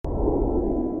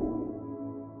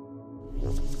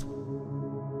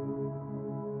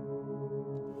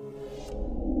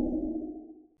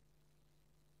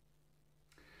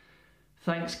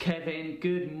Thanks, Kevin.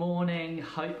 Good morning,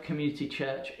 Hope Community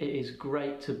Church. It is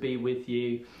great to be with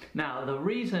you. Now, the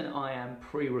reason I am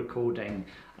pre-recording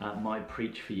my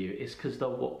preach for you is because the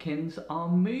Watkins are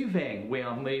moving. We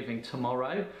are moving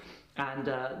tomorrow, and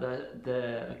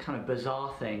the kind of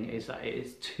bizarre thing is that it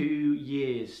is 2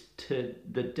 years to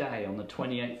the day, on the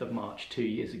 28th of March, 2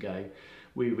 years ago,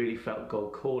 we really felt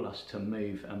God call us to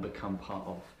move and become part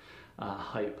of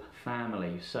Hope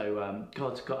family. So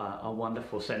God's got a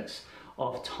wonderful sense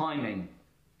of timing.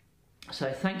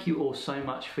 So thank you all so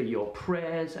much for your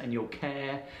prayers and your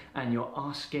care and your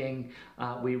asking.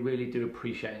 We really do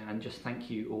appreciate it, and just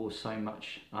thank you all so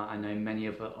much. I know many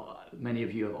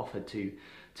of you have offered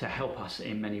to help us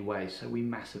in many ways, so we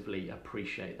massively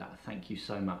appreciate that. Thank you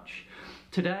so much.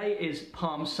 Today is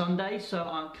Palm Sunday, so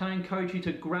I can encourage you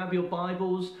to grab your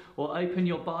Bibles or open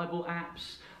your Bible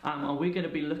apps. And we're going to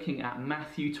be looking at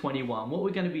Matthew 21. What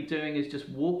we're going to be doing is just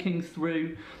walking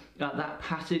through that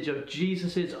passage of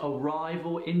Jesus's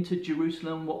arrival into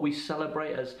Jerusalem, what we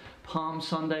celebrate as Palm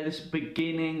Sunday, this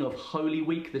beginning of Holy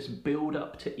Week, this build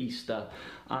up to Easter.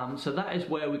 So that is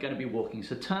where we're going to be walking.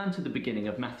 So turn to the beginning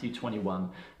of Matthew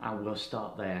 21 and we'll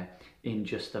start there in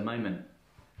just a moment.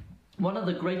 One of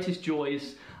the greatest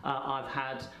joys I've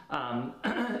had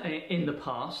in the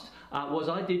past was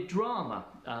I did drama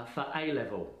for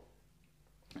A-level.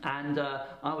 And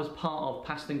I was part of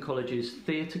Paston College's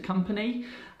theatre company,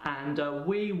 and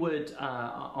we would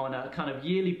on a kind of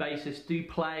yearly basis do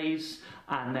plays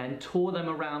and then tour them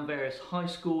around various high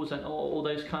schools and all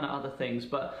those kind of other things.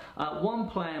 But one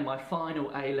play in my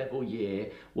final A-level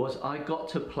year was I got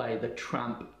to play the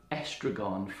tramp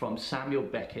Estragon from Samuel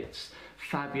Beckett's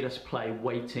fabulous play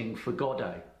Waiting for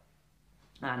Godot.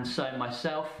 And so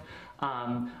myself,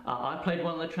 I played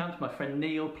one of the tramps, my friend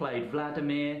Neil played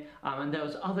Vladimir, and there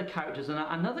was other characters, and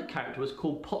another character was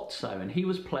called Pozzo, and he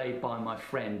was played by my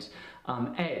friend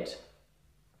Ed.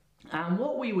 And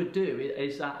what we would do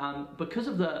is that because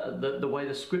of the way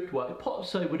the script worked,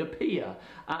 Pozzo would appear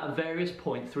at a various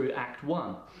point through Act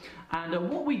 1. And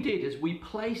what we did is we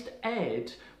placed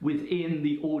Ed within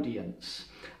the audience.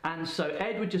 And so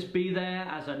Ed would just be there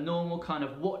as a normal kind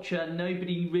of watcher.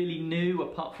 Nobody really knew,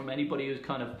 apart from anybody who was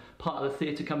kind of part of the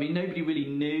theatre company, nobody really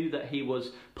knew that he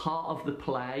was part of the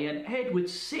play. And Ed would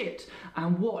sit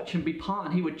and watch and be part,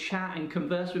 and he would chat and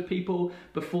converse with people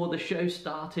before the show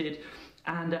started.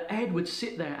 And Ed would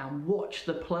sit there and watch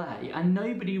the play, and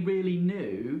nobody really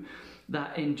knew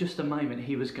that in just a moment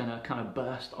he was going to kind of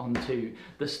burst onto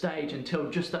the stage, until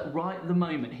just at right the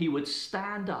moment he would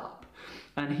stand up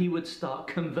and he would start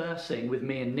conversing with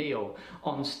me and Neil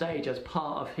on stage as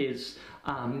part of his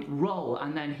role,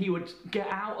 and then he would get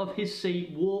out of his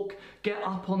seat, walk, get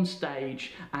up on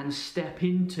stage and step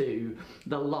into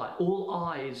the light. All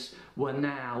eyes were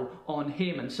now on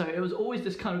him, and so it was always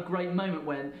this kind of great moment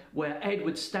where Ed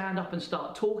would stand up and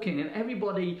start talking, and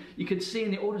everybody, you could see in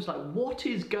the audience, like, what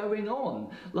is going on?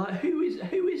 Like, who is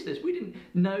this? We didn't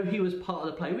know he was part of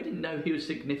the play, we didn't know he was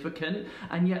significant,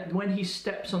 and yet when he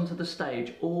steps onto the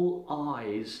stage, all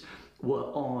eyes were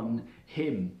on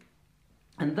him.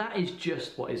 And that is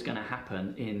just what is going to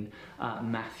happen in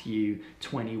Matthew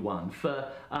 21.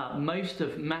 For most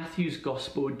of Matthew's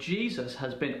gospel, Jesus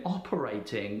has been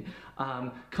operating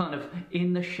kind of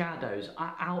in the shadows,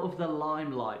 out of the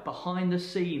limelight, behind the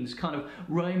scenes, kind of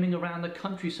roaming around the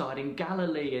countryside in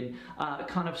Galilee and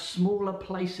kind of smaller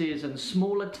places and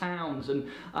smaller towns. And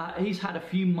he's had a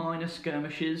few minor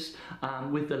skirmishes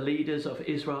with the leaders of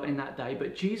Israel in that day.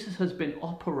 But Jesus has been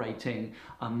operating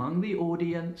among the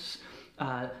audience,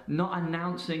 not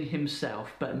announcing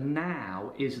himself, but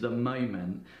now is the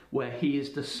moment where he is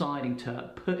deciding to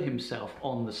put himself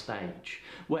on the stage,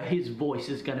 where his voice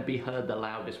is going to be heard the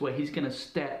loudest, where he's going to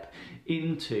step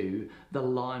into the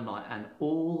limelight, and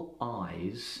all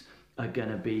eyes are going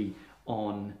to be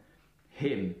on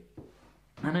him.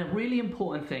 And a really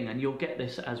important thing, and you'll get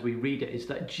this as we read it, is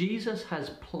that Jesus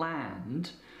has planned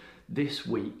this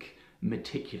week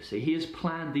meticulously. He has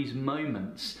planned these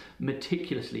moments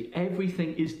meticulously.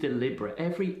 Everything is deliberate.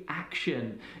 Every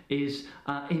action is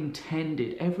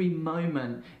intended. Every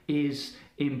moment is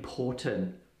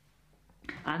important.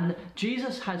 And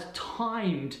Jesus has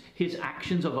timed his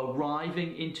actions of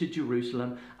arriving into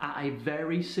Jerusalem at a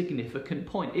very significant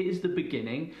point. It is the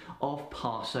beginning of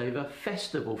Passover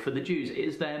festival for the Jews. It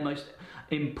is their most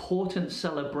important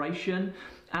celebration.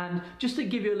 And just to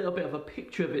give you a little bit of a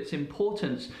picture of its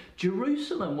importance,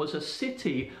 Jerusalem was a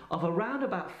city of around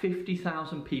about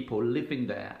 50,000 people living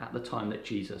there at the time that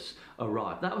Jesus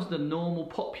arrived. That was the normal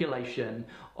population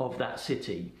of that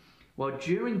city. Well,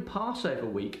 during Passover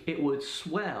week, it would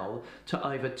swell to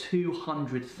over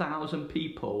 200,000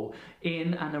 people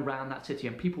in and around that city,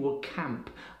 and people would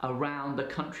camp around the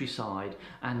countryside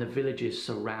and the villages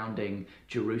surrounding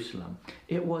Jerusalem.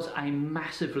 It was a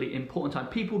massively important time.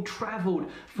 People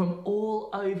travelled from all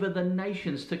over the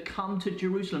nations to come to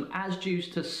Jerusalem as Jews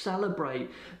to celebrate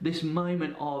this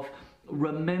moment of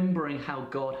remembering how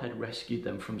God had rescued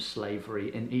them from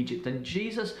slavery in Egypt. And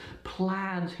Jesus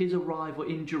plans his arrival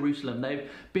in Jerusalem. They've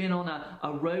been on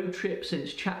a road trip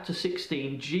since chapter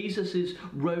 16. Jesus's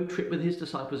road trip with his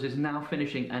disciples is now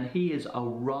finishing, and he is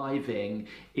arriving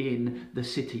in the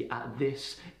city at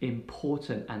this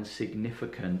important and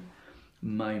significant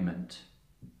moment.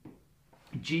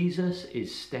 Jesus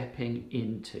is stepping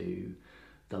into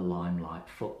the limelight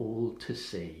for all to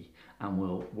see, and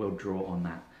we'll draw on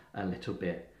that a little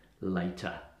bit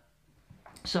later.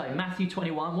 So Matthew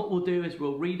 21, what we'll do is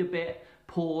we'll read a bit,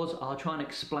 pause, I'll try and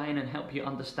explain and help you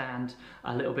understand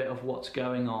a little bit of what's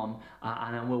going on,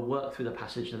 and then we'll work through the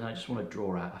passage, and I just want to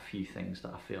draw out a few things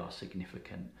that I feel are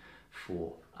significant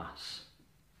for us.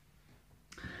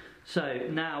 So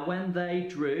now when they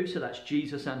drew, so that's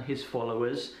Jesus and his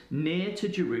followers, near to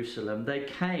Jerusalem, they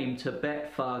came to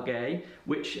Bethphage,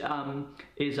 which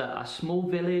is a small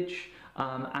village,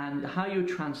 and how you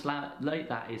translate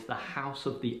that is the house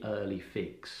of the early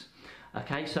figs.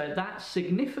 Okay, so that's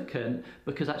significant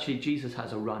because actually Jesus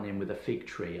has a run-in with a fig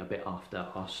tree a bit after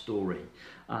our story,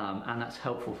 and that's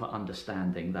helpful for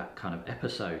understanding that kind of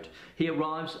episode. He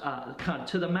arrives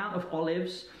to the Mount of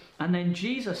Olives, and then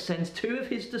Jesus sends two of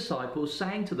his disciples,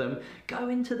 saying to them, "Go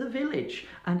into the village,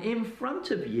 and in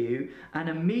front of you, and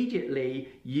immediately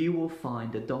you will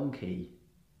find a donkey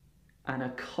and a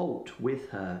colt with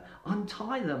her.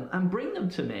 Untie them and bring them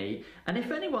to me. And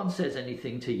if anyone says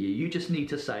anything to you, you just need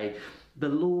to say, 'The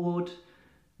Lord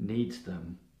needs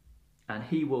them,' and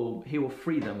he will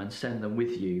free them and send them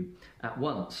with you at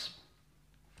once."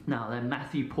 Now then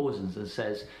Matthew pauses and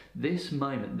says, this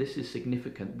moment, this is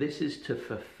significant. This is to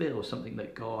fulfill something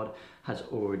that God has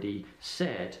already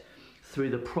said through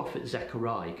the prophet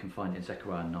Zechariah. You can find it in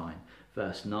Zechariah 9,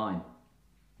 verse 9.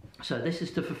 So this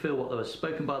is to fulfill what was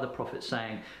spoken by the prophet,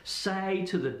 saying, "Say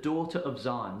to the daughter of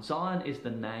Zion." Zion is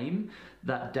the name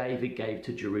that David gave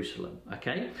to Jerusalem,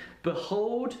 okay?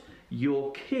 "Behold,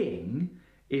 your king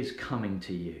is coming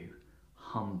to you,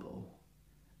 humble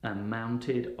and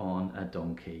mounted on a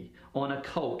donkey, on a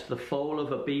colt, the foal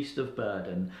of a beast of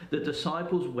burden." The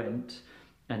disciples went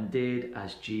and did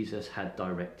as Jesus had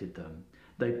directed them.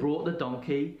 They brought the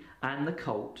donkey and the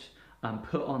colt and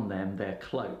put on them their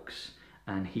cloaks,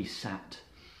 and he sat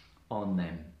on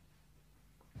them.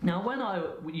 Now, when I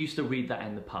used to read that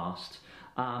in the past,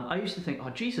 I used to think,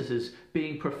 oh, Jesus is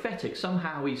being prophetic.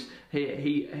 Somehow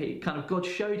he kind of, God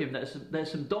showed him that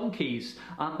there's some donkeys,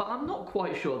 but I'm not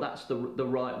quite sure that's the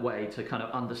right way to kind of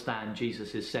understand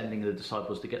Jesus is sending the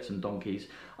disciples to get some donkeys.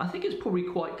 I think it's probably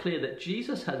quite clear that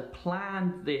Jesus had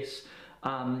planned this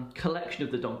collection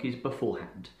of the donkeys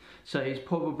beforehand. So he's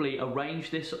probably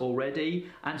arranged this already,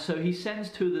 and so he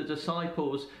sends two of the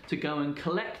disciples to go and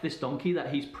collect this donkey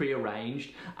that he's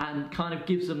pre-arranged, and kind of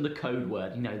gives them the code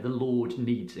word, you know, the Lord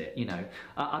needs it, you know,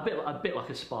 a bit like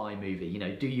a spy movie, you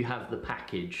know, do you have the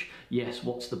package? Yes,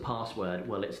 what's the password?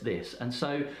 Well, it's this. And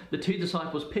so the two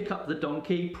disciples pick up the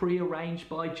donkey pre-arranged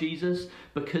by Jesus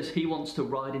because he wants to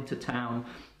ride into town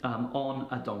on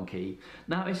a donkey.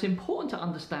 Now, it's important to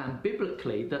understand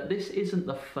biblically that this isn't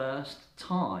the first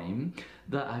time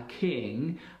that a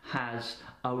king has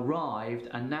arrived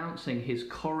announcing his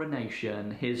coronation,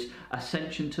 his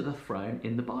ascension to the throne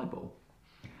in the Bible.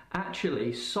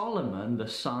 Actually, Solomon, the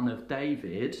son of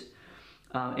David,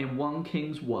 in 1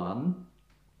 Kings 1,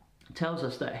 tells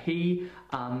us that he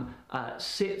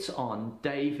sits on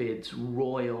David's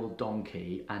royal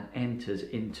donkey and enters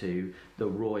into the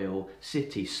royal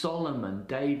city. Solomon,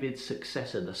 David's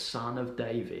successor, the son of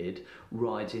David,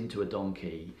 rides into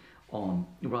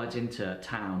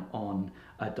town on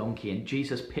a donkey, and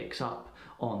Jesus picks up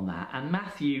on that. And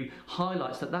Matthew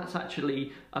highlights that that's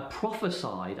actually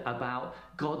prophesied about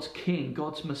God's King,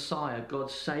 God's Messiah,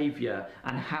 God's Saviour,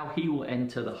 and how he will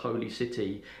enter the holy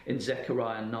city in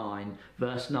Zechariah 9,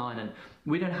 verse 9. And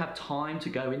we don't have time to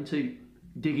go into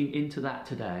digging into that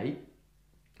today,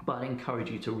 but I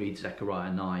encourage you to read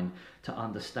Zechariah 9 to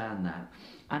understand that.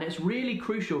 And it's really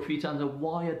crucial for you to understand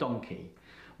why a donkey.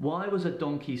 Why was a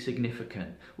donkey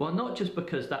significant? Well, not just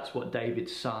because that's what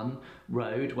David's son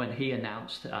rode when he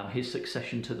announced his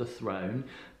succession to the throne,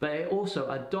 but also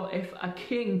if a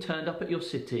king turned up at your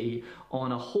city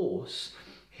on a horse,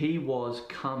 he was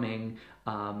coming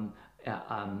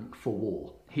for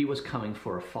war. He was coming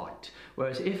for a fight.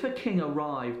 Whereas if a king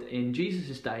arrived in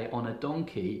Jesus' day on a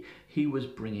donkey, he was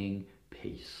bringing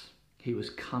peace. He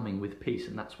was coming with peace,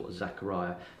 and that's what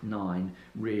Zechariah 9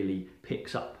 really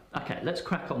picks up. Okay, let's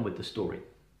crack on with the story.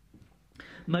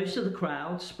 Most of the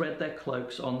crowd spread their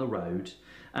cloaks on the road,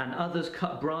 and others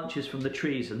cut branches from the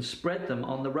trees and spread them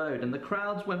on the road. And the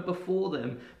crowds went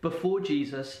before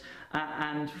Jesus,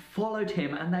 and followed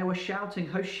him, and they were shouting,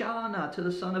 "Hosanna to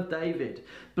the Son of David!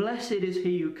 Blessed is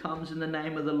he who comes in the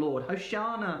name of the Lord!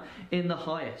 Hosanna in the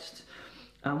highest!"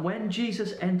 And when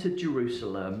Jesus entered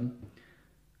Jerusalem,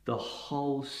 the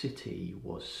whole city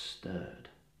was stirred.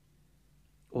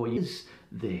 Or is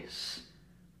this?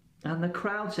 And the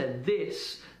crowd said,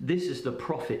 This is the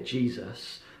prophet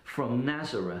Jesus from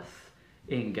Nazareth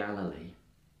in Galilee.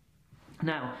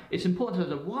 Now, it's important to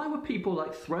know, why were people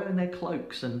like throwing their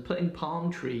cloaks and putting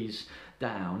palm trees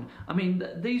down? I mean,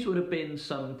 these would have been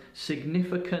some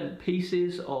significant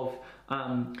pieces of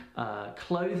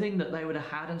clothing that they would have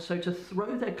had, and so to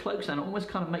throw their cloaks down, almost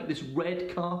kind of make this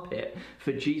red carpet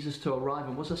for Jesus to arrive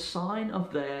in, was a sign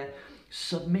of their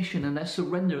submission and their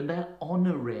surrender and their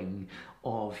honouring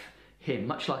of him,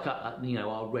 much like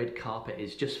our red carpet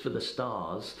is just for the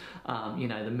stars,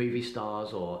 the movie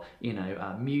stars, or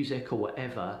music or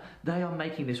whatever. They are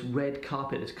making this red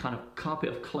carpet, this kind of carpet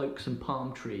of cloaks and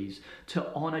palm trees,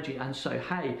 to honour you. And so,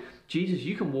 hey, Jesus,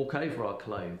 you can walk over our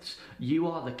clothes. You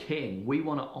are the King. We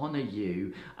want to honour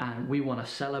you, and we want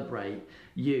to celebrate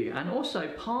you. And also,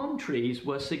 palm trees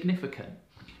were significant.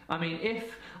 I mean,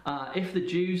 if the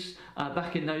Jews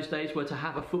back in those days were to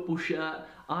have a football shirt,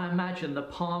 I imagine the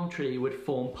palm tree would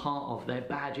form part of their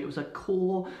badge. It was a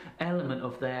core element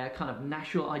of their kind of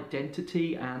national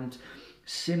identity and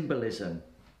symbolism.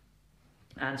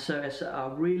 And so it's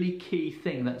a really key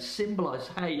thing that symbolizes,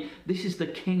 hey, this is the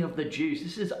King of the Jews.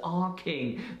 This is our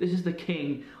King. This is the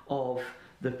King of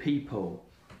the people.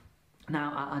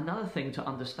 Now, another thing to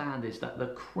understand is that the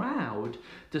crowd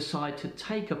decide to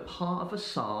take a part of a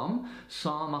psalm,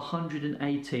 Psalm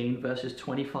 118, verses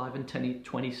 25 and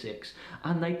 26,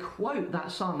 and they quote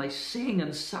that psalm. They sing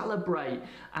and celebrate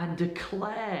and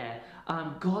declare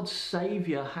God's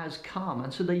Saviour has come.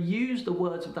 And so they use the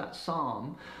words of that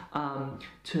psalm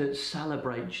to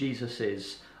celebrate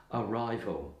Jesus's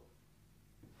arrival.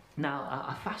 Now,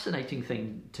 a fascinating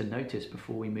thing to notice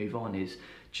before we move on is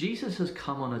Jesus has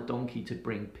come on a donkey to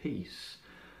bring peace.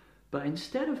 But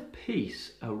instead of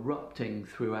peace erupting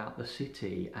throughout the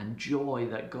city and joy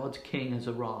that God's King has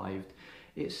arrived,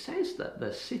 it says that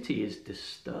the city is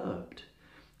disturbed.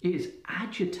 It is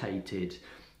agitated.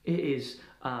 It is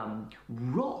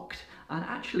rocked. And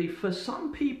actually, for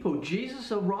some people,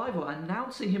 Jesus' arrival,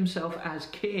 announcing himself as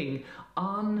King,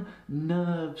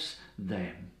 unnerves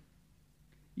them.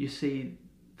 You see,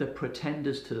 the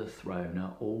pretenders to the throne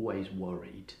are always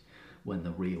worried when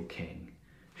the real King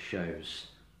shows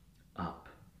up.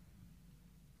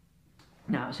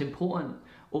 Now, it's important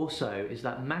also is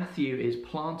that Matthew is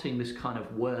planting this kind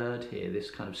of word here, this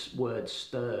kind of word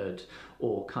stirred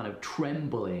or kind of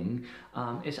trembling.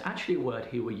 It's actually a word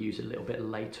he will use a little bit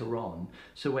later on.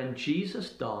 So when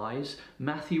Jesus dies,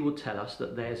 Matthew will tell us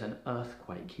that there's an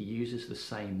earthquake. He uses the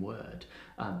same word.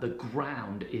 The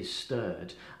ground is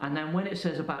stirred. And then when it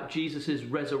says about Jesus's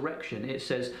resurrection, it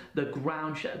says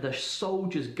the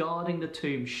soldiers guarding the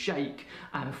tomb shake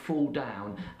and fall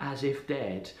down as if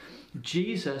dead.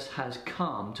 Jesus has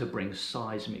come to bring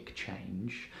seismic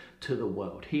change to the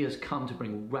world. He has come to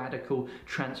bring radical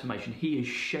transformation. He is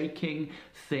shaking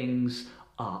things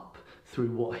up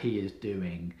through what he is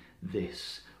doing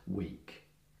this week.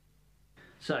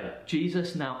 So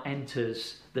Jesus now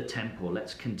enters the temple.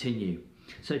 Let's continue.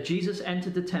 So Jesus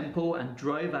entered the temple and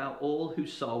drove out all who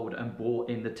sold and bought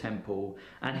in the temple.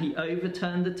 And he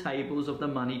overturned the tables of the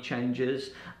money changers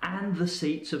and the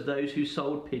seats of those who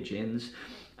sold pigeons.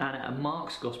 And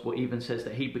Mark's gospel even says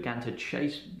that he began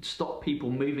to stop people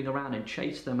moving around and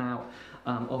chase them out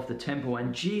of the temple.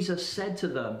 And Jesus said to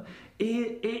them,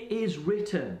 it is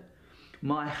written,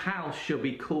 my house shall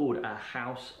be called a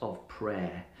house of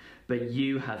prayer, but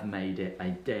you have made it a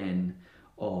den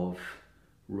of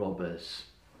robbers.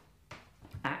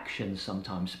 Actions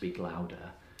sometimes speak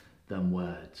louder than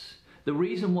words. The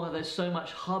reason why there's so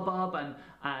much hubbub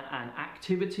and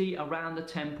activity around the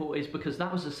temple is because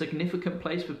that was a significant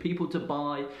place for people to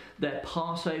buy their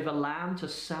Passover lamb to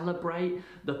celebrate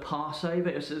the Passover.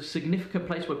 It was a significant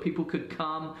place where people could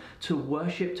come to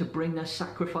worship, to bring their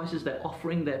sacrifices, their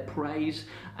offering, their praise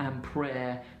and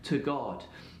prayer to God.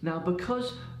 Now,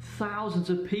 because thousands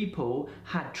of people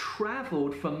had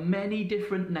traveled from many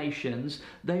different nations,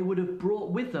 they would have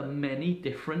brought with them many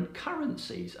different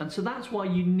currencies. And so that's why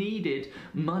you needed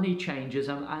money changers.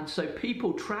 And so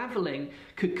people traveling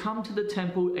could come to the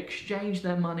temple, exchange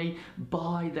their money,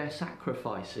 buy their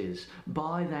sacrifices,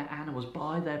 buy their animals,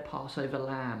 buy their Passover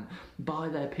lamb, buy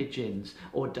their pigeons,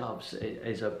 or doves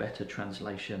is a better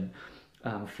translation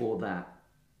for that.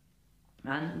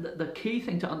 And the key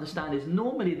thing to understand is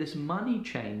normally this money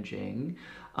changing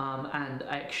and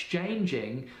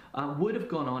exchanging would have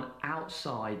gone on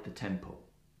outside the temple.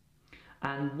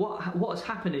 And what has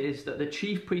happened is that the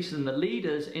chief priests and the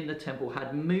leaders in the temple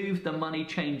had moved the money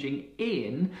changing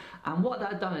in, and what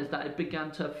that had done is that it began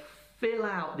to fill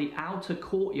out the outer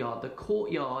courtyard, the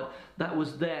courtyard that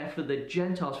was there for the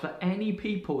Gentiles, for any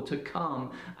people to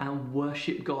come and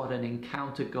worship God and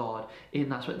encounter God in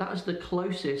that space. That was the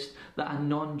closest that a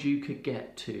non-Jew could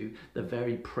get to the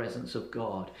very presence of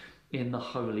God in the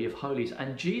Holy of Holies.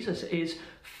 And Jesus is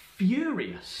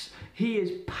furious. He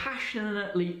is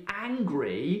passionately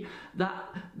angry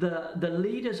that the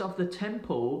leaders of the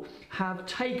temple have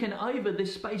taken over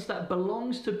this space that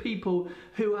belongs to people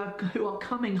who are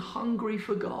coming hungry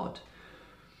for God,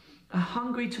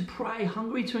 hungry to pray,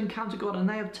 hungry to encounter God, and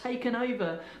they have taken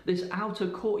over this outer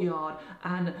courtyard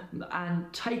and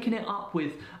taken it up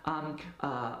with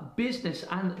business.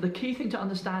 And the key thing to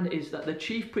understand is that the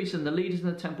chief priests and the leaders in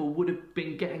the temple would have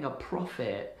been getting a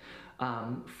profit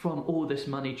from all this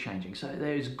money changing. So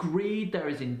there is greed, there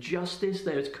is injustice,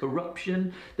 there is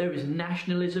corruption, there is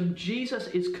nationalism. Jesus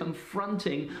is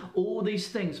confronting all these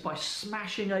things by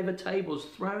smashing over tables,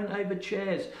 throwing over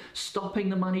chairs, stopping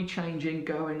the money changing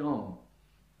going on.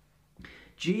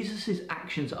 Jesus'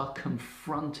 actions are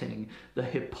confronting the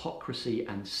hypocrisy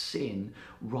and sin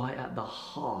right at the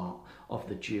heart of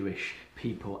the Jewish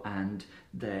people and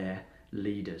their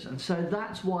leaders. And so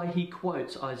that's why he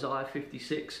quotes Isaiah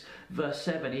 56 verse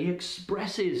 7. He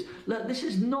expresses, look, this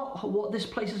is not what this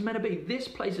place is meant to be. This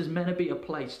place is meant to be a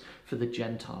place for the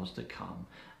Gentiles to come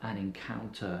and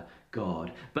encounter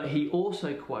God. But he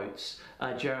also quotes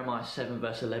Jeremiah 7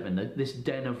 verse 11, this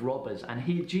den of robbers. And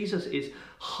Jesus is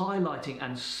highlighting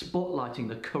and spotlighting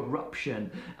the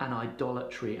corruption and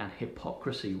idolatry and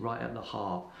hypocrisy right at the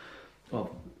heart of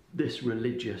this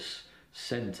religious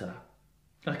center.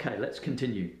 Okay, let's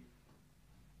continue.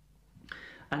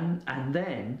 And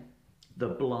then the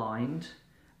blind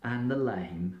and the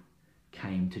lame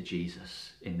came to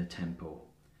Jesus in the temple,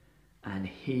 and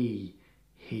he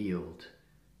healed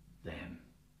them.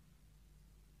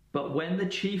 But when the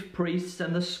chief priests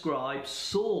and the scribes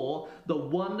saw the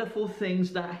wonderful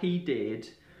things that he did,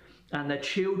 and the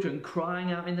children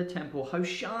crying out in the temple,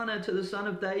 "Hosanna to the Son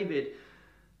of David,"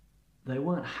 they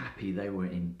weren't happy, they were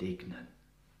indignant.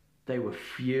 They were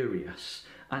furious,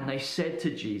 and they said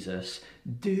to Jesus,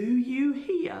 "Do you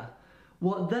hear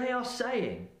what they are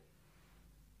saying?"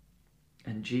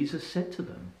 And Jesus said to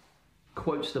them,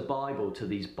 quotes the Bible to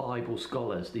these Bible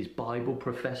scholars, these Bible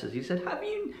professors. He said, have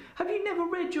you never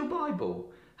read your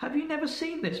Bible? Have you never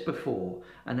seen this before?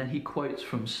 And then he quotes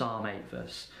from Psalm 8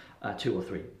 verse 2 or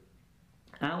 3.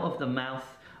 "Out of the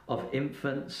mouth of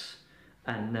infants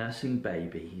and nursing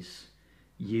babies,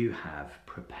 you have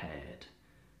prepared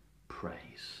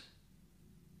praise."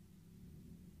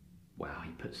 Wow,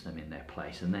 he puts them in their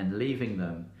place. And then leaving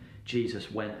them,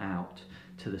 Jesus went out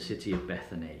to the city of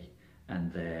Bethany,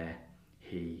 and there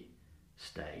he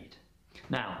stayed.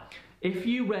 Now, if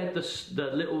you read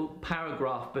the little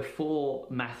paragraph before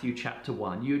Matthew chapter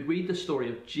 1, you'd read the story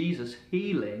of Jesus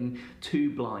healing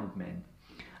two blind men.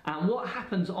 And what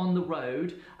happens on the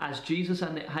road as Jesus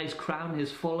and his crowd and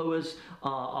his followers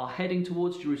are heading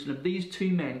towards Jerusalem, these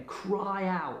two men cry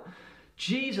out,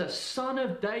 "Jesus, Son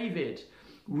of David,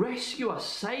 rescue us,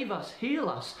 save us, heal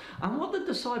us." And what the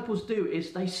disciples do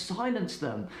is they silence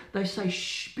them. They say,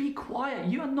 "Shh, be quiet.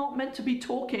 You are not meant to be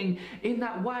talking in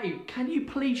that way. Can you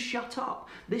please shut up?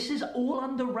 This is all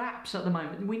under wraps at the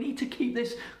moment. We need to keep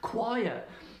this quiet."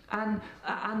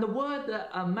 And the word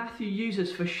that Matthew uses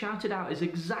for shouted out is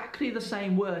exactly the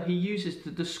same word he uses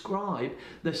to describe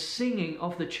the singing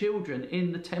of the children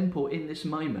in the temple in this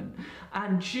moment.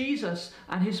 And Jesus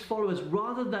and his followers,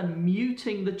 rather than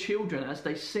muting the children as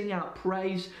they sing out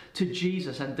praise to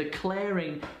Jesus and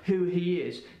declaring who he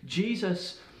is,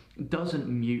 Jesus doesn't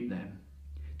mute them.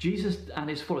 Jesus and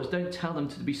his followers don't tell them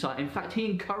to be silent. In fact, he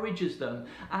encourages them.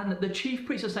 And the chief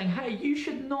priests are saying, hey, you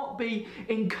should not be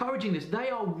encouraging this. They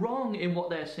are wrong in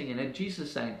what they're singing. And Jesus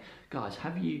is saying, guys,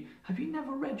 have you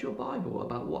never read your Bible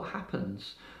about what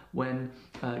happens when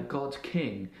God's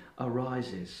king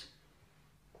arises?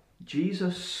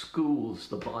 Jesus schools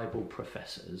the Bible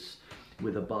professors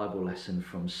with a Bible lesson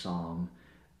from Psalm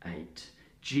 8.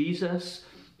 Jesus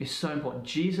is so important.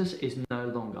 Jesus is no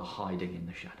longer hiding in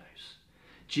the shadows.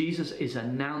 Jesus is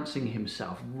announcing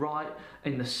himself right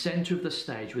in the center of the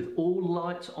stage with all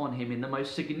lights on him in the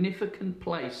most significant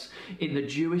place in the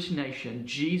Jewish nation.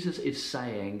 Jesus is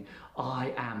saying,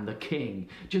 I am the king.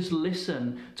 Just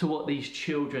listen to what these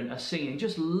children are singing.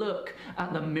 Just look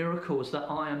at the miracles that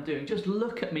I am doing. Just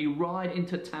look at me ride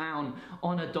into town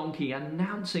on a donkey,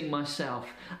 announcing myself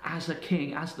as a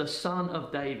king, as the son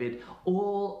of David.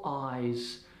 All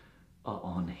eyes are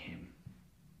on him.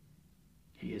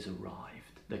 He has arrived.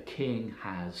 The king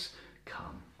has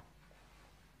come.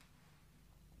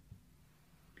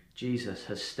 Jesus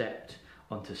has stepped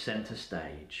onto center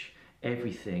stage.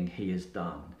 Everything he has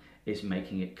done is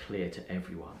making it clear to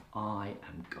everyone, I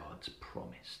am God's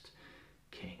promised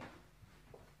king.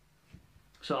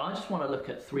 So I just want to look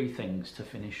at three things to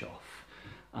finish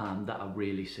off that are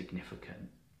really significant,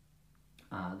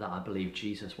 that I believe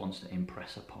Jesus wants to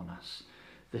impress upon us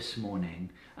this morning.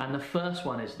 And the first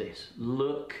one is this: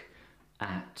 look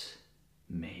at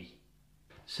me.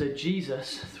 So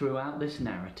Jesus, throughout this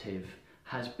narrative,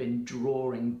 has been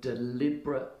drawing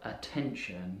deliberate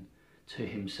attention to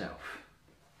himself.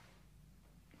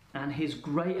 And his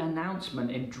great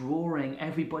announcement in drawing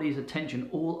everybody's attention,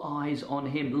 all eyes on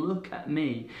him, look at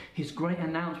me, his great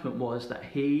announcement was that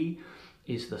he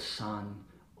is the son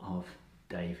of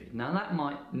David. Now that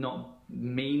might not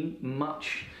mean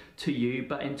much to you,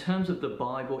 but in terms of the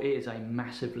Bible, it is a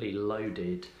massively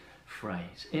loaded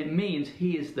phrase. It means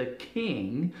he is the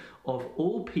king of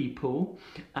all people,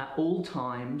 at all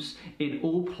times, in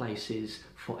all places,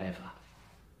 forever.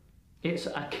 It's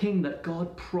a king that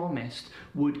God promised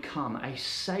would come, a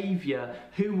saviour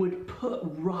who would put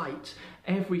right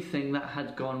everything that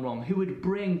had gone wrong, who would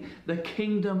bring the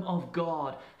kingdom of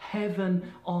God,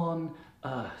 heaven on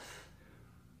earth,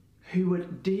 who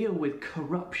would deal with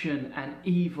corruption and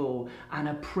evil and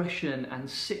oppression and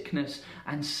sickness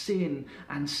and sin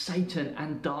and Satan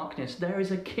and darkness. There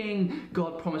is a king,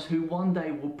 God promised, who one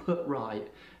day will put right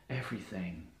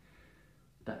everything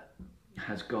that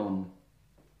has gone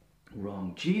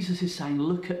wrong. Jesus is saying,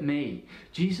 look at me.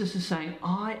 Jesus is saying,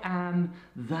 I am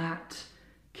that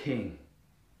king.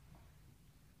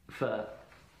 For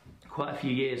quite a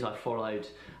few years I followed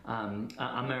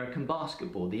American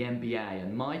basketball, the NBA,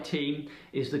 and my team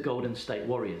is the Golden State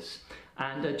Warriors.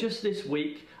 And just this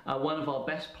week, one of our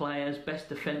best players, best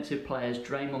defensive players,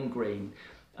 Draymond Green,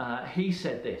 he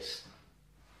said this: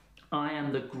 I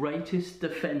am the greatest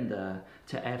defender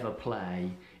to ever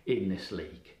play in this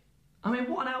league. I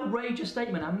mean, what an outrageous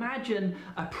statement. Imagine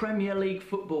a Premier League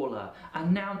footballer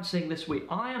announcing this week,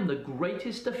 I am the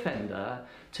greatest defender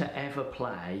to ever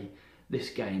play this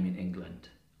game in England.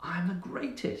 I am the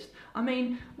greatest. I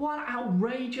mean, what an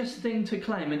outrageous thing to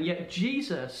claim. And yet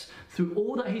Jesus, through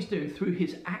all that he's doing, through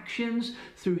his actions,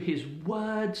 through his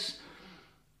words,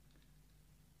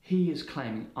 he is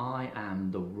claiming, I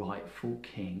am the rightful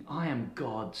king. I am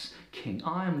God's king.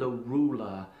 I am the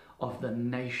ruler of the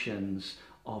nations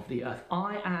of the earth.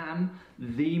 I am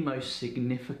the most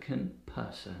significant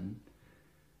person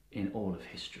in all of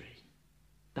history.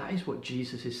 That is what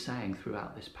Jesus is saying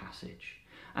throughout this passage.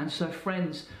 And so,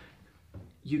 friends,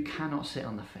 you cannot sit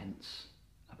on the fence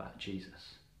about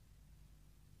Jesus.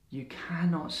 You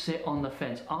cannot sit on the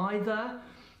fence. Either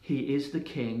he is the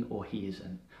king or he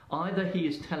isn't. Either he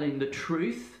is telling the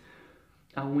truth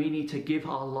and we need to give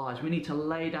our lives, we need to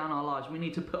lay down our lives, we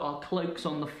need to put our cloaks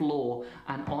on the floor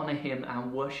and honour him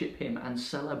and worship him and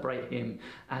celebrate him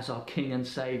as our king and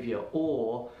saviour,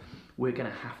 or we're going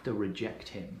to have to reject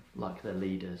him like the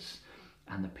leaders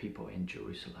and the people in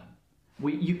Jerusalem.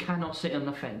 You cannot sit on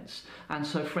the fence. And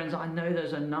so, friends, I know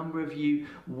there's a number of you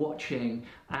watching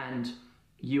and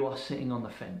you are sitting on the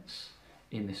fence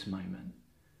in this moment.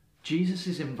 Jesus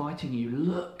is inviting you,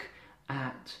 look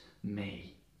at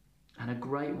me. And a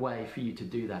great way for you to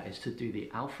do that is to do the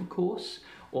Alpha course,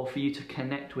 or for you to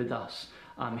connect with us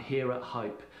here at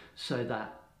Hope, so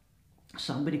that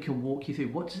somebody can walk you through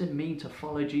what does it mean to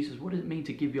follow Jesus? What does it mean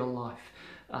to give your life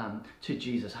to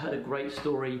Jesus. I heard a great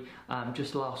story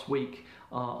just last week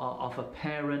of a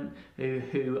parent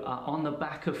who on the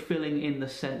back of filling in the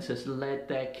census, led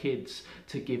their kids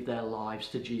to give their lives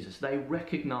to Jesus. They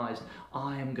recognized,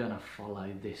 I am going to follow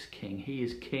this king. He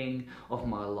is king of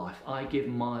my life. I give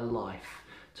my life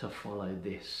to follow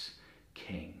this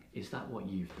king. Is that what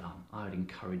you've done? I would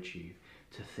encourage you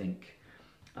to think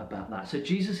about that. So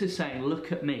Jesus is saying,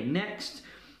 look at me. Next,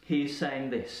 he is saying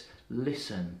this: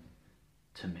 listen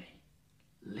to me.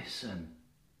 Listen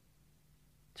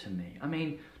to me. I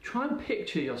mean, try and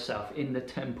picture yourself in the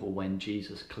temple when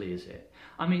Jesus clears it.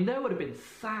 I mean, there would have been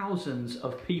thousands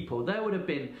of people. There would have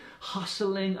been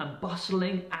hustling and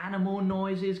bustling, animal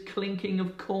noises, clinking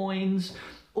of coins,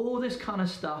 all this kind of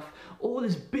stuff, all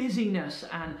this busyness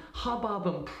and hubbub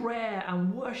and prayer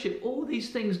and worship, all these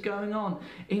things going on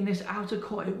in this outer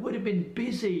court. It would have been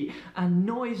busy and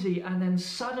noisy, and then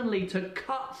suddenly to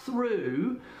cut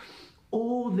through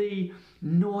all the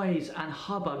noise and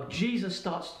hubbub, Jesus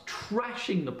starts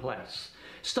trashing the place,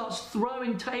 starts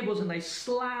throwing tables and they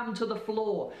slam to the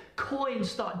floor.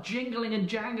 Coins start jingling and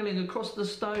jangling across the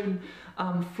stone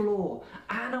floor.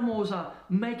 Animals are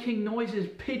making noises.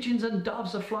 Pigeons and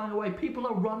doves are flying away. People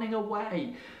are running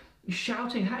away,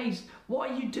 shouting, hey, what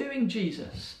are you doing,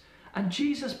 Jesus? And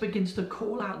Jesus begins to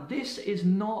call out, this is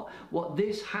not what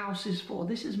this house is for.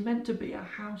 This is meant to be a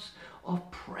house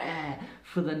of prayer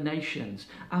for the nations.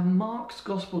 And Mark's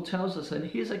gospel tells us, in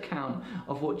his account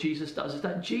of what Jesus does, is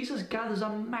that Jesus gathers a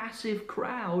massive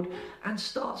crowd and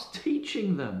starts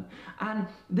teaching them. And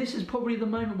this is probably the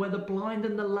moment where the blind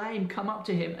and the lame come up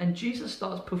to him, and Jesus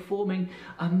starts performing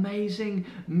amazing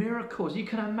miracles. You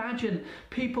can imagine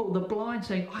people, the blind,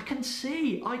 saying, I can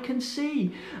see, I can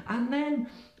see. And then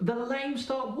the lame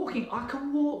start walking. I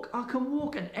can walk, I can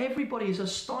walk. And everybody is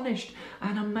astonished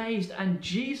and amazed. And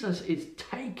Jesus is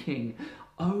taking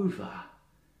over.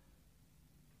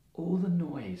 All the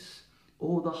noise,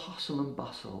 all the hustle and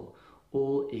bustle,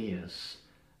 all ears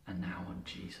are now on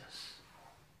Jesus.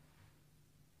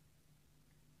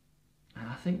 And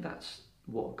I think that's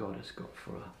what God has got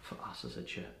for us as a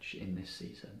church in this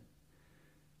season.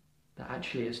 That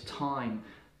actually it's time.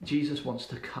 Jesus wants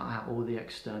to cut out all the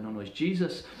external noise.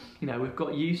 Jesus, we've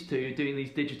got used to doing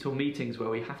these digital meetings where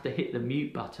we have to hit the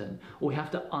mute button, or we have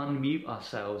to unmute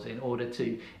ourselves in order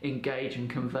to engage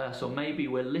and converse, or maybe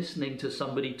we're listening to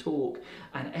somebody talk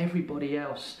and everybody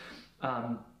else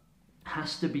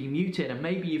has to be muted. And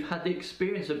maybe you've had the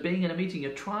experience of being in a meeting,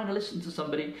 you're trying to listen to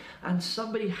somebody and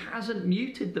somebody hasn't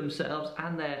muted themselves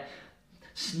and they're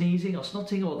sneezing or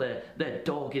snotting, or their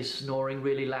dog is snoring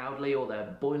really loudly, or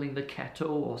they're boiling the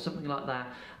kettle or something like that,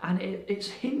 and it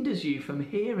hinders you from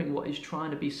hearing what is trying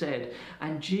to be said.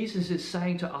 And Jesus is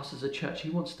saying to us as a church, he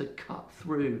wants to cut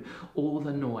through all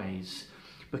the noise,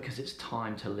 because it's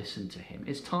time to listen to him.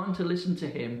 It's time to listen to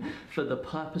him for the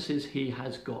purposes he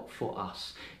has got for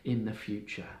us in the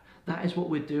future. That is what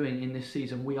we're doing in this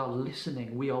season. We are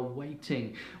listening, we are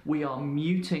waiting, we are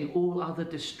muting all other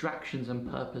distractions and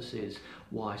purposes.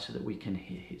 Why? So that we can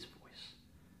hear his voice.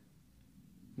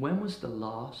 When was the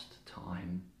last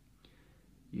time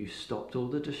you stopped all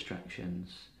the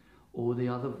distractions, all the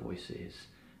other voices,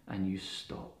 and you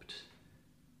stopped?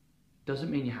 Doesn't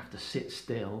mean you have to sit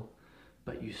still,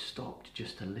 but you stopped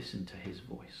just to listen to his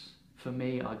voice. For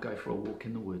me, I go for a walk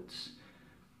in the woods.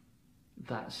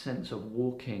 That sense of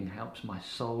walking helps my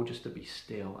soul just to be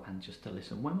still and just to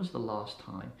listen. When was the last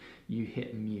time you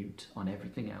hit mute on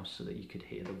everything else so that you could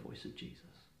hear the voice of Jesus?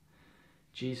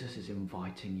 Jesus is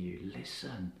inviting you,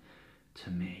 listen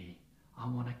to me. I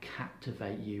want to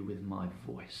captivate you with my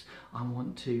voice. I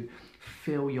want to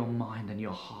fill your mind and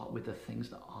your heart with the things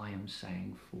that I am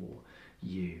saying for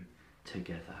you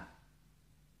together.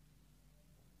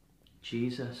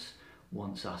 Jesus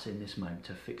wants us in this moment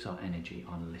to fix our energy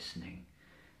on listening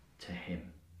to him.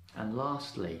 And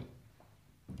lastly,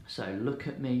 so look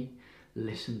at me,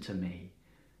 listen to me,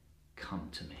 come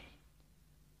to me.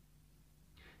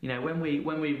 When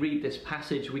we read this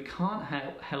passage, we can't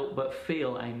help but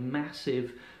feel a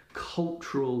massive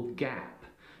cultural gap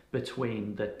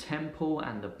between the temple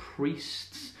and the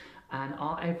priests and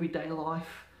our everyday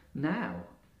life now.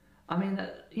 I mean,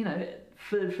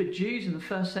 for Jews in the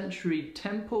first century,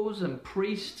 temples and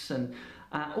priests and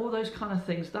all those kind of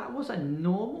things, that was a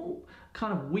normal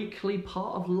kind of weekly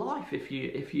part of life if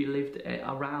you lived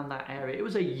around that area. It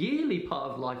was a yearly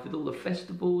part of life with all the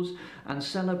festivals and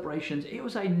celebrations. It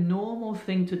was a normal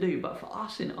thing to do. But for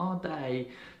us in our day,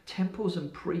 temples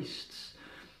and priests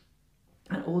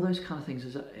and all those kind of things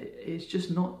is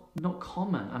just not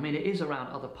common. I mean, it is around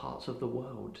other parts of the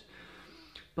world.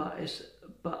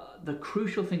 But the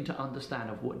crucial thing to understand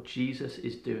of what Jesus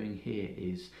is doing here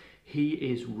is he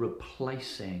is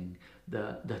replacing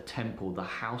the temple, the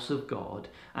house of God,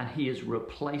 and he is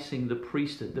replacing the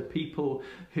priesthood, the people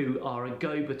who are a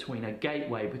go-between, a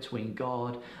gateway between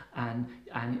God and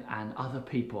other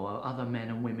people, other men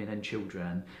and women and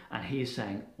children. And he is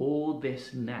saying all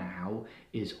this now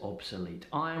is obsolete.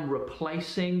 I am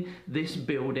replacing this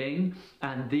building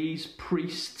and these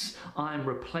priests, I am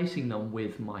replacing them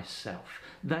with myself.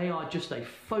 They are just a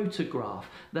photograph.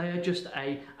 They are just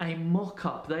a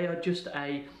mock-up. They are just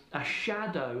a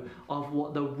shadow of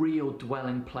what the real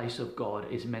dwelling place of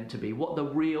God is meant to be, what the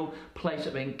real place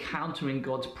of encountering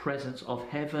God's presence of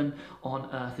heaven on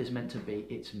earth is meant to be.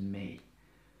 It's me.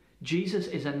 Jesus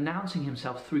is announcing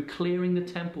himself through clearing the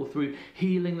temple, through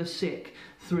healing the sick,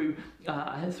 through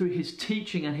his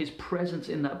teaching and his presence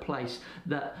in that place,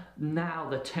 that now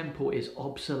the temple is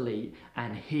obsolete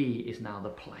and he is now the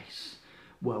place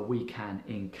where we can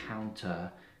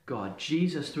encounter God.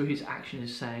 Jesus, through his action,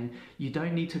 is saying you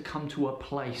don't need to come to a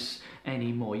place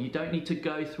anymore. You don't need to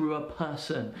go through a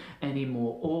person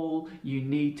anymore. All you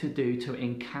need to do to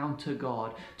encounter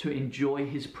God, to enjoy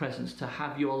his presence, to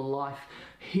have your life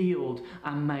healed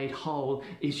and made whole,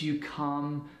 is you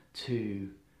come to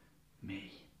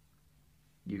me.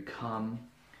 You come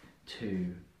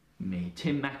to me.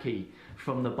 Tim Mackey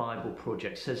from the Bible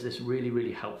Project says this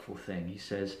really helpful thing. He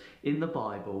says, in the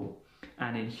Bible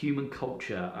and in human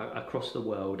culture across the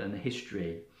world and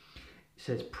history, it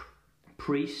says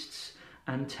priests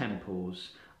and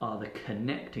temples are the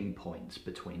connecting points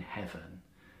between heaven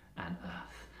and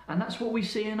earth. And that's what we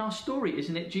see in our story,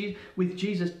 isn't it? With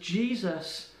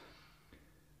Jesus,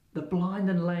 the blind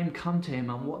and lame come to him,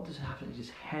 and what does happen is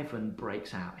heaven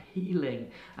breaks out, healing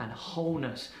and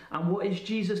wholeness. And what is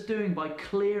Jesus doing by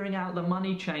clearing out the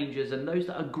money changers and those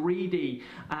that are greedy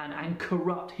and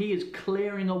corrupt? He is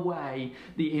clearing away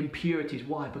the impurities.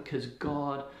 Why? Because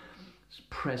God's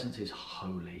presence is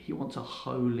holy. He wants a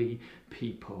holy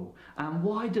people. And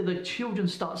why do the children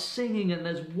start singing and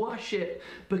there's worship?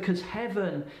 Because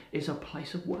heaven is a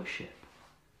place of worship.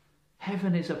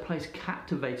 Heaven is a place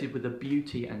captivated with the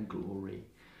beauty and glory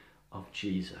of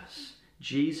Jesus.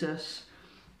 Jesus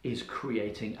is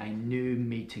creating a new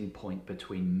meeting point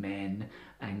between men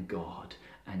and God,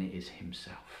 and it is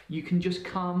himself. You can just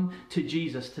come to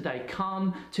Jesus today.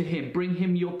 Come to him. Bring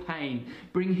him your pain.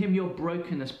 Bring him your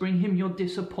brokenness. Bring him your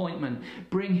disappointment.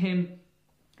 Bring him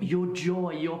your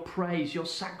joy, your praise, your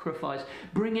sacrifice.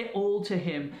 Bring it all to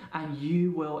him, and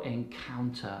you will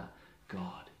encounter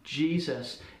God.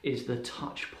 Jesus is the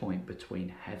touch point between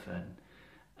heaven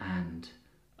and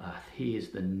earth. He is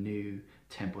the new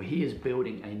temple. He is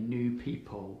building a new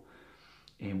people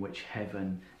in which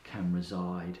heaven can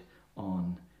reside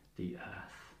on the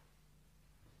earth.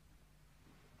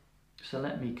 So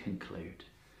let me conclude.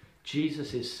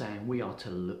 Jesus is saying we are to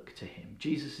look to him.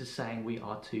 Jesus is saying we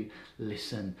are to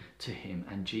listen to him.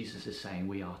 And Jesus is saying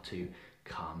we are to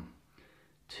come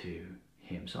to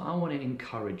him. So I want to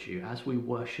encourage you as we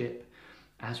worship,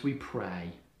 as we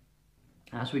pray,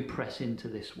 as we press into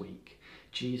this week.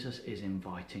 Jesus is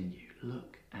inviting you.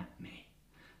 Look at me.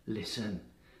 Listen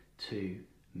to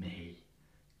me.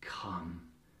 Come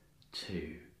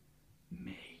to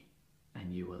me.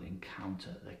 And you will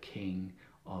encounter the King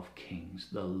of Kings,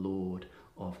 the Lord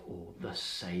of all, the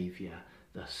Saviour,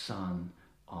 the Son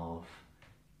of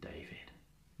David.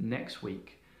 Next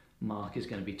week, Mark is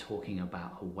going to be talking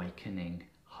about awakening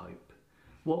hope.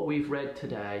 What we've read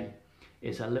today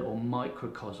is a little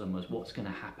microcosm of what's going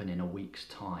to happen in a week's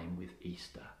time with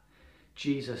Easter.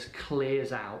 Jesus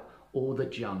clears out all the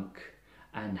junk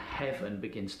and heaven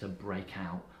begins to break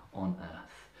out on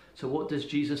earth. So what does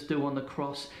Jesus do on the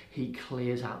cross? He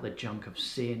clears out the junk of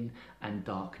sin and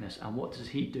darkness. And what does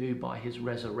he do by his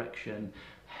resurrection?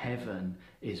 Heaven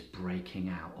is breaking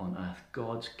out on earth.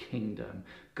 God's kingdom,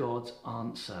 God's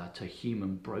answer to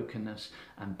human brokenness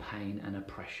and pain and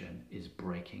oppression is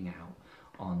breaking out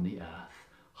on the earth.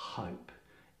 Hope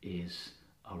is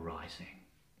arising.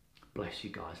 Bless you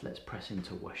guys. Let's press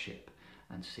into worship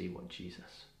and see what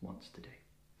Jesus wants to do.